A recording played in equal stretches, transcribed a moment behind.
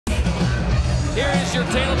Here is your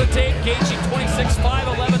tail of the tape. Gaethje 26,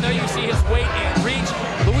 5'11". There you see his weight and reach.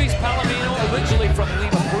 Luis Palomino, originally from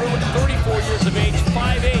Lima, Peru, at 34 years of age,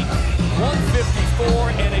 5'8",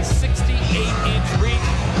 154, and a 68-inch reach.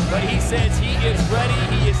 But he says he is ready.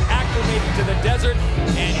 He is acclimated to the desert,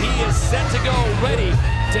 and he is set to go, ready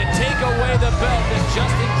to take away the belt that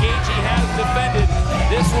Justin Gaethje has defended.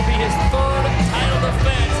 This will be his third title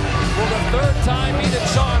defense. Will the third time be the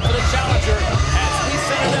charm for the challenger as we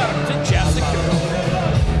send it out to Justin Gaethje?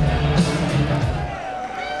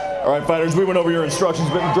 All right, fighters, we went over your instructions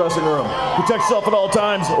in the dressing room. Protect yourself at all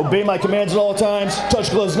times. Obey my commands at all times.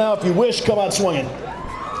 Touch gloves now. If you wish, come out swinging.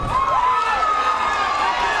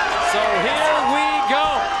 So here we go.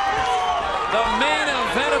 The main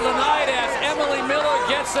event of the night as Emily Miller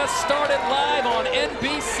gets us started live on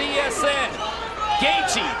NBCSN.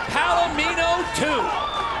 Gaethje, Palomino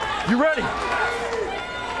 2. You ready?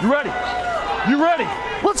 You ready? You ready?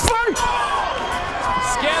 Let's fight!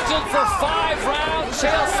 Scheduled for 5 rounds.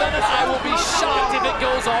 Chael Sonnen, I will be shocked if it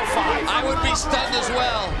goes all 5. I would be stunned as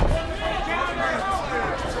well.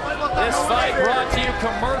 This fight brought to you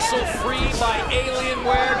commercial-free by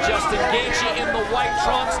Alienware. Justin Gaethje in the white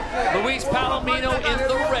trunks, Luis Palomino in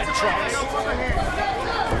the red trunks.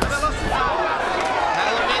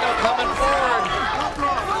 Palomino coming forward.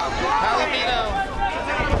 Palomino,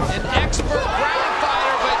 an expert ground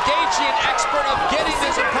fighter, but Gaethje an expert of getting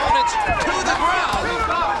his opponents to the ground,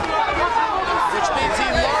 which means he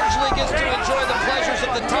largely gets to enjoy the pleasures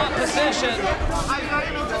of the top position.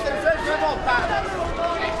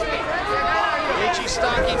 Gaethje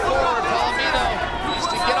stalking forward. Palomino needs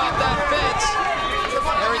to get off that fence.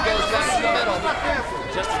 There he goes down in the middle.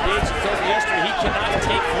 Justin Gaethje told me yesterday he cannot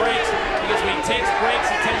take breaks because when he takes breaks,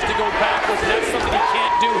 he tends to go backwards, and that's something he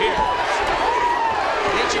can't do here.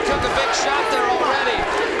 Gaethje took a big shot there already.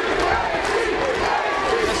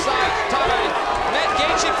 The side tied. Met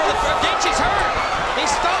Gaethje for the front. Gaethje's hurt.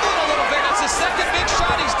 He's stumbling a little bit. That's the second big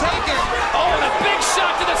shot he's taken. Oh, and a big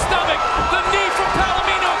shot to the stomach. The knee from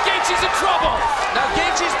Palomino. Gaethje's in trouble. Now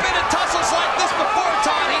Gaethje's been in tussles like this before,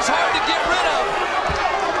 Todd. He's hard to get rid of,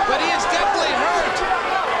 but he is definitely hurt.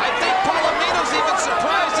 I think Palomino's even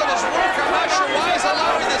surprised at his work. I'm not sure why he's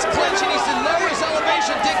allowing this clinch. He needs to lower his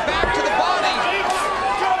elevation, dig back to the body.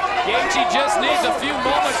 Gaethje just needs a few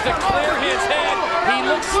moments to clear his head. He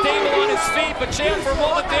looks stable on his feet, but Chael, for a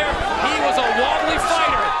moment there, he was a wobbly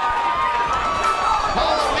fighter.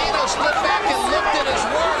 Palomino slipped back and looked at his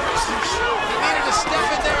work. He needed to step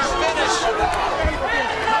in there and finish.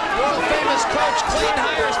 World famous coach Clean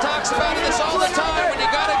Hires talks about this all the time. When you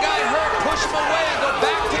got a guy hurt, push him away and go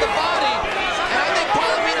back to the body. And I think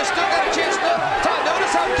Palomino still got a chance. Todd,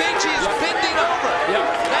 notice how Gaethje is bending over. Yep.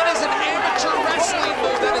 That is an amateur wrestling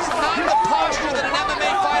move. That is not the posture that an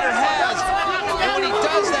MMA fighter has. And when he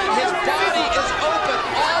does that, his body is open.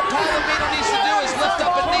 All Palomino needs to do is lift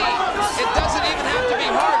up a knee. It doesn't even have to be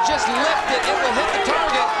hard. Just lift it. It will hit the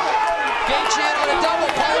target. Gaethje in with a double.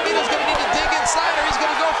 Palomino's going to need to dig inside or he's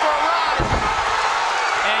going to go for a ride.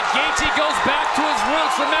 And Gaethje goes back to his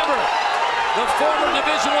roots. Remember, the former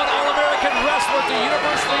Division I All-American wrestler at the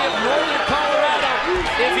University of Northern Colorado.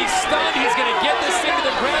 If he's stunned, he's going to get this thing to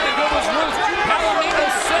the ground and go to his roots. Palomino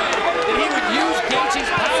said that he would use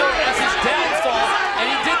Gaethje's power as his downfall, and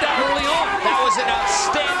he did that early on. That was an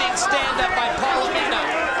outstanding stand-up by Palomino.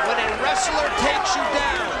 When a wrestler takes you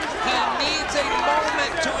down, he needs a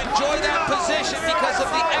moment to enjoy that position because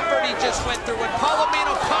of the effort he just went through. When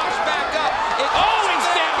Palomino pops back up, he's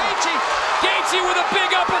down. Gaethje with a big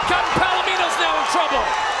uppercut, and Palomino's now in trouble.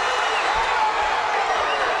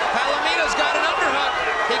 Palomino's got an underhook.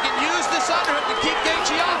 He can use this underhook to keep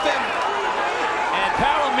Gaethje off him. And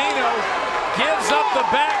Palomino gives up the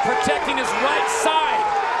back, protecting his right side.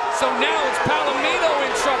 So now it's Palomino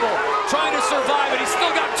in trouble, trying to survive, and he's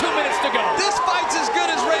still got 2 minutes to go. This fight's as good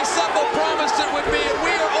as Ray Sumbo promised it would be, and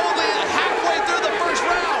we are only halfway through the first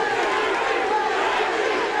round.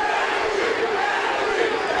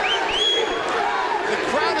 The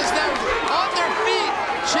crowd is now on their feet,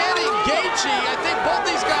 chanting Gaethje. I think both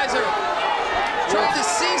these guys are trying to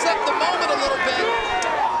seize up the moment a little bit.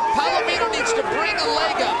 Palomino needs to bring a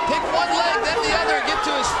leg up, pick one leg, then the other, and get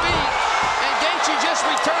to his feet. And Gaethje just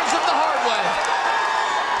returns him the hard way.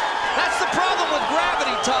 That's the problem with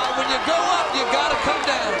gravity, Tom. When you go up, you gotta come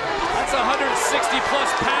down. That's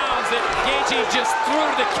 160-plus pounds that Gaethje just threw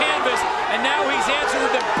to the canvas, and now he's answering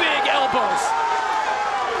with the big elbows.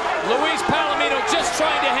 Luis Palomino just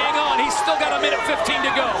trying to hang on. He's still got 1:15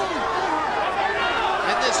 to go.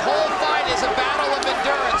 And this whole fight is a battle of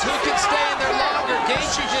endurance. Who can stay in there longer?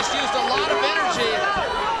 Gaethje just used a lot of energy.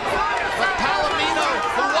 But Palomino,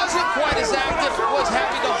 who wasn't quite as active, was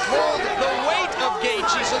having to hold the weight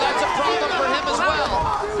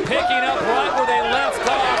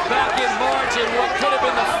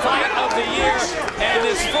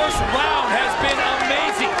This first round has been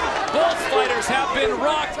amazing. Both fighters have been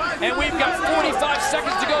rocked, and we've got 45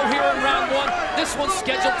 seconds to go here in round one. This one's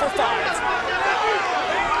scheduled for 5. Oh,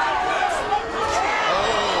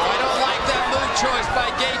 I don't like that move choice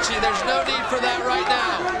by Gaethje. There's no need for that right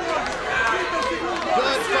now.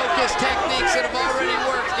 Good focus techniques that have already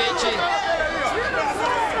worked, Gaethje.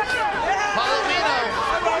 Palomino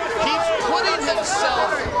keeps putting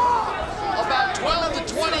himself about 12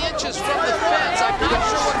 to 20 inches from the fence. I'm not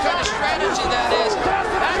sure what kind of strategy that is.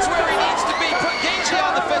 That's where he needs to be. Put Gaethje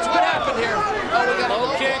on the fence. What happened here? Oh, we got a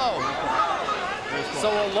low kick. So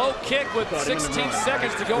a low kick with 16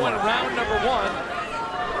 seconds to go in round number 1.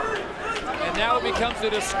 And now it becomes the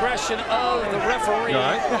discretion of the referee.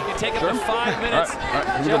 You take up to 5 minutes.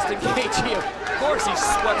 Justin Gaethje, of course he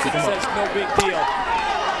sweats it and says no big deal.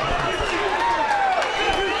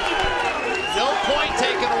 No point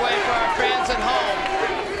taken away for our fans at home.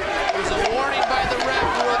 There's a warning by the ref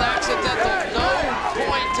ruled accidental. No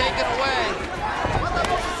point taken away.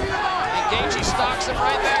 And Gaethje stalks him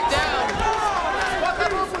right back down.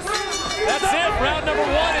 That's it. Round number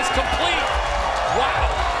 1 is complete.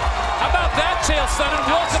 Wow. How about that, Chael Sonnen?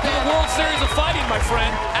 Welcome to the World Series of Fighting, my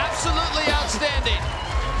friend. Absolutely outstanding.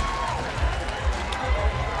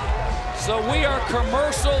 So we are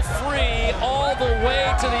commercial-free all the way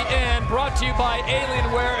to the end, brought to you by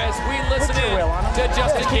Alienware as we listen in to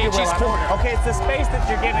Justin Gaethje's corner. Okay, it's the space that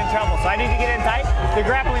you're getting in trouble, so I need to get in tight. The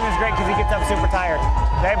grappling is great because he gets up super tired.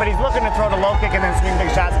 Okay, but he's looking to throw the low kick and then swing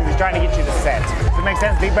big shots because he's trying to get you to set. Does it make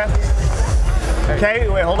sense? Deep breath. Okay,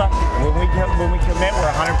 wait, hold up. When we commit,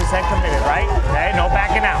 we're 100% committed, right? Okay, no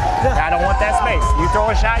backing out. I don't want that space. You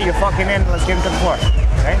throw a shot, you're fucking in. Let's get him to the floor.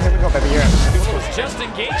 Okay, here we go, baby. You're in. It was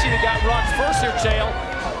Justin Gaethje that got rocked first here, Chael.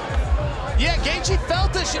 Yeah, Gaethje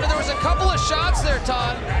felt this. You know, there was a couple of shots there,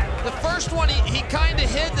 Todd. The first one, he kind of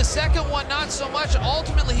hid. The second one, not so much.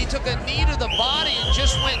 Ultimately, he took a knee to the body and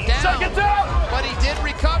just went down. Second down. But he did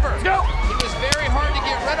recover. Let's go. He was very hard to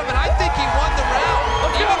get rid of, and I think he won the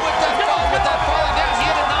round. Even with that falling down, he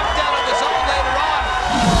had a knockdown of his own later on.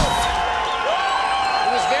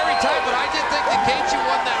 It was very tight, but I did think that Gaethje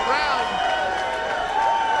won that round.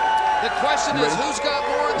 The question is, who's got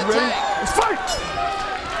more in the tank? Let's fight.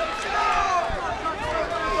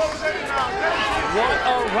 What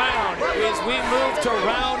a round as we move to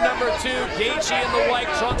round number 2. Gaethje in the white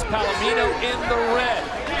trunks, Palomino in the red.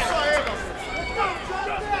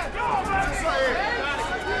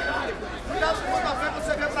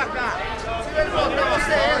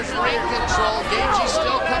 Ring control, Gaethje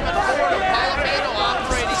still coming forward, and Palomino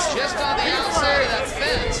operating just on the outside of that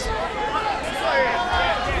fence.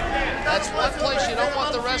 That's one place you don't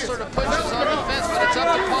want the wrestler to push us on the fence, but it's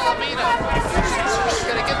up to Palomino. He's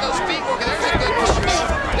gonna get those feet working. There's a good combo.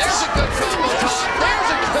 There's a good combo, Todd. There's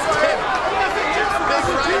a good kick. Big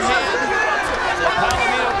right hand.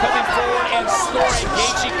 Palomino coming forward and scoring.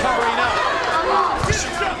 Gaethje covering up.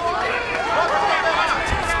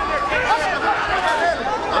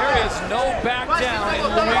 There is no back down in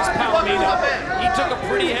Luis Palomino. He took a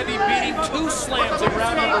pretty heavy beating, 2 slams in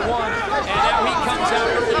round number 1, and now he comes out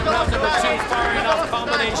early in round number 2, firing off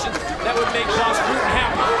combinations that would make Josh Bruton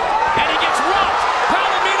happy. And he gets rocked.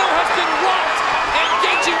 Palomino has been rocked, and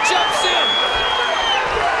Gaethje jumps in.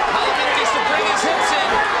 Palomino needs to bring his hips in.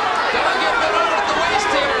 Don't get bent over at the waist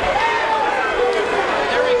here.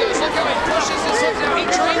 There he goes. Look how he pushes his hips down. He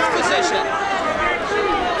trades position.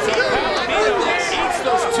 So Palomino eats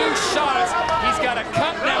those 2 shots. He's got a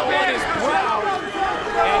cut now on his brow.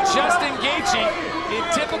 And Justin Gaethje, in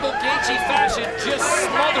typical Gaethje fashion, just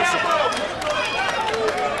smothers him.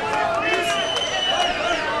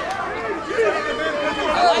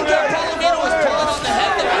 I like how Palomino was pulling on the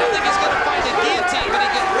head there. I don't think he's going to find a guillotine, but he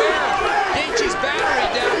can wear Gaethje's battery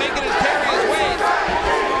down, making him carry his weight.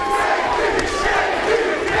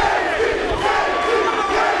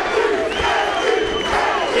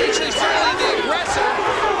 Gaethje certainly the aggressor,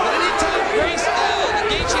 but anytime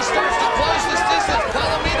Gaethje starts to close this distance,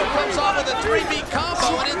 Palomino comes on with a 3-beat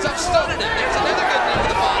combo and ends up stunning him. There's another good knee to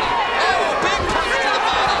the body. Oh, big punch to the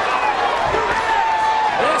body.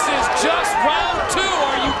 This is just round 2.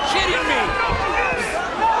 Are you kidding me?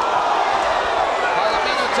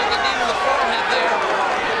 Palomino took a knee to the forehead there.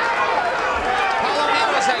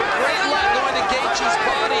 Palomino has had great luck going to Gaethje's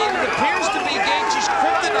body, and it appears to be Gaethje's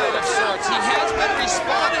kryptonite of sorts. He has been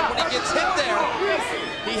responding when he gets hit there.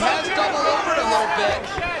 He has doubled over a little bit.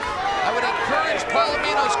 I would encourage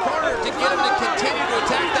Palomino's corner to get him to continue to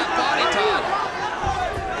attack that body, Todd.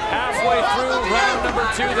 Halfway through round number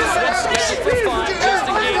 2, this one's scheduled for 5.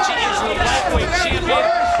 Justin Gaethje is the lightweight champion.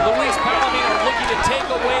 Luis Palomino looking to take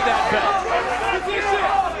away that belt.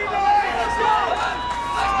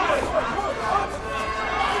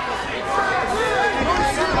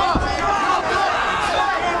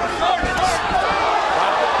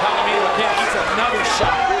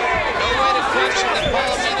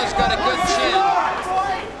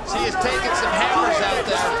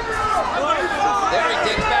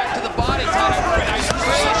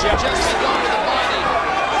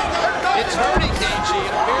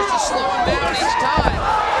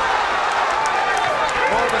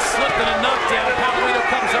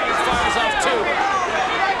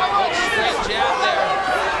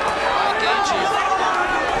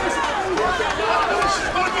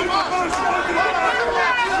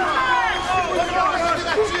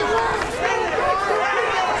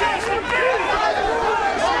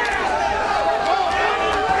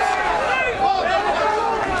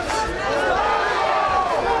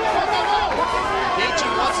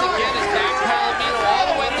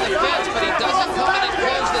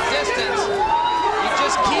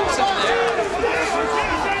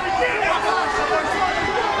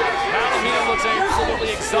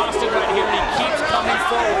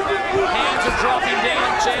 forward. Hands are dropping down.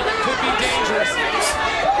 Jalen could be dangerous.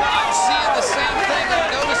 I'm seeing the same thing.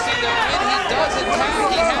 I'm noticing that when he does attack,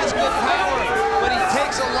 he has good power, but he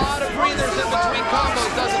takes a lot of breathers in between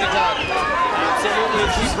combos, doesn't he, Todd? Absolutely.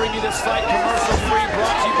 As we bring you this fight commercial-free,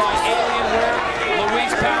 brought to you by Alienware.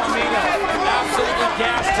 Luis Palomino, absolutely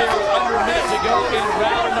gassed here with under a minute to go in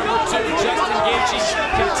round number 2. Justin Gaethje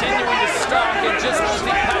continuing to stalk, and just when you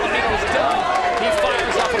think Palomino is done, he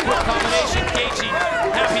fires off a quick combination. Gaethje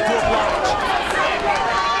happy to oblige.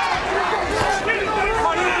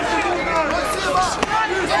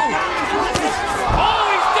 Oh,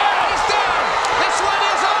 he's down! He's down! This one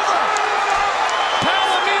is over!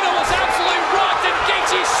 Palomino was absolutely rocked, and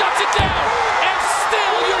Gaethje shuts it down, and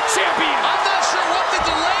still your champion. I'm not sure what the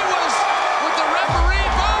delay was with the referee.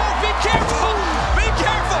 Oh, be careful! Be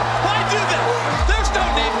careful! Why do that? There's no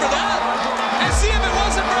need for that. And see, if it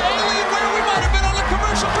wasn't for Alienware, we might have been on a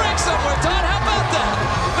commercial break somewhere, Todd. How about that?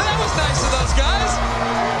 But that was nice of those guys.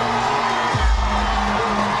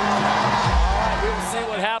 We'll see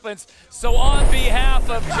what happens. So on behalf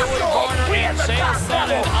of Joey Varner and Chael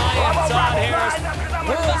Sonnen, I am Todd Harris.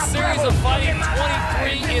 World Series of Fighting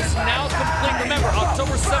 23 is now complete. Remember,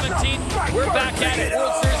 October 17th, we're back at it.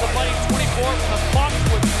 World Series of Fighting 24 from the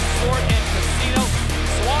Foxwoods Resort and Casino.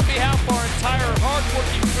 So on behalf of our entire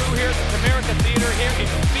hard-working crew here at the Comerica Theater here in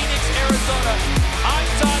Phoenix, Arizona, I'm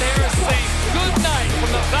Todd Harris saying good night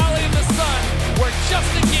from the Valley of the Sun, where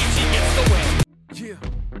Justin Gaethje gets the win. Yeah.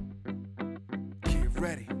 Get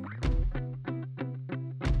ready.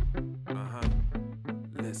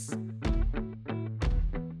 Listen.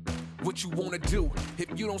 What you wanna do?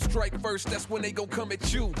 If you don't strike first, that's when they gon' come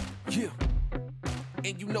at you. Yeah.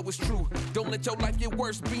 And you know it's true. Don't let your life get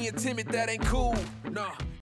worse. Being timid, that ain't cool. Nah.